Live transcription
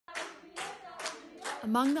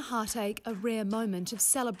Among the heartache, a rare moment of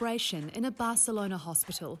celebration in a Barcelona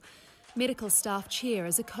hospital. Medical staff cheer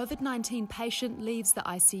as a COVID-19 patient leaves the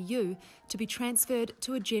ICU to be transferred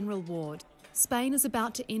to a general ward. Spain is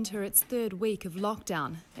about to enter its third week of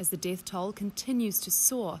lockdown as the death toll continues to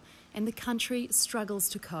soar and the country struggles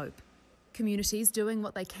to cope. Communities doing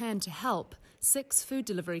what they can to help. 6 food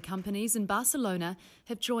delivery companies in Barcelona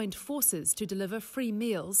have joined forces to deliver free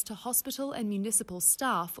meals to hospital and municipal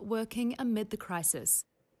staff working amid the crisis.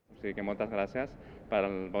 Thank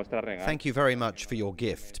you very much for your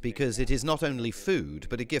gift, because it is not only food,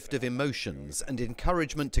 but a gift of emotions and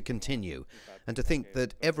encouragement to continue, and to think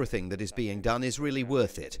that everything that is being done is really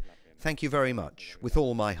worth it. Thank you very much, with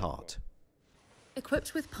all my heart.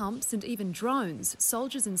 Equipped with pumps and even drones,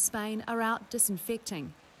 soldiers in Spain are out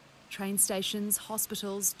disinfecting. Train stations,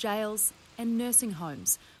 hospitals, jails and nursing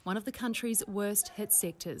homes, one of the country's worst hit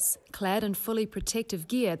sectors. Clad in fully protective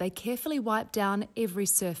gear, they carefully wipe down every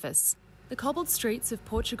surface. The cobbled streets of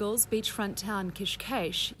Portugal's beachfront town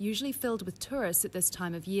Cascais, usually filled with tourists at this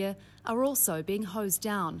time of year, are also being hosed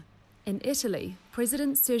down. In Italy,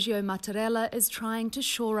 President Sergio Mattarella is trying to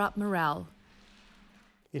shore up morale.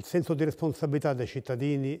 The sense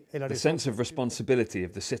of responsibility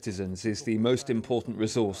of the citizens is the most important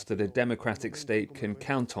resource that a democratic state can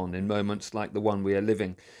count on in moments like the one we are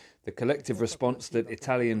living. The collective response that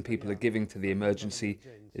Italian people are giving to the emergency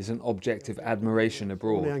is an object of admiration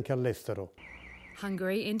abroad.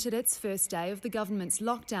 Hungary entered its first day of the government's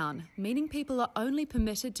lockdown, meaning people are only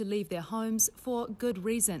permitted to leave their homes for good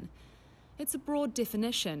reason. It's a broad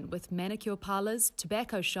definition, with manicure parlours,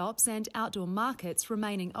 tobacco shops and outdoor markets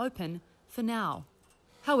remaining open for now.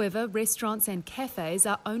 However, restaurants and cafes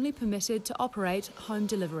are only permitted to operate home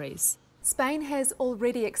deliveries. Spain has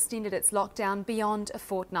already extended its lockdown beyond a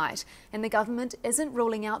fortnight, and the government isn't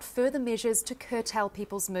ruling out further measures to curtail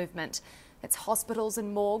people's movement. Its hospitals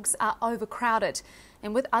and morgues are overcrowded,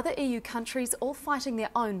 and with other EU countries all fighting their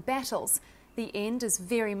own battles, the end is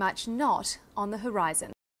very much not on the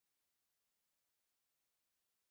horizon.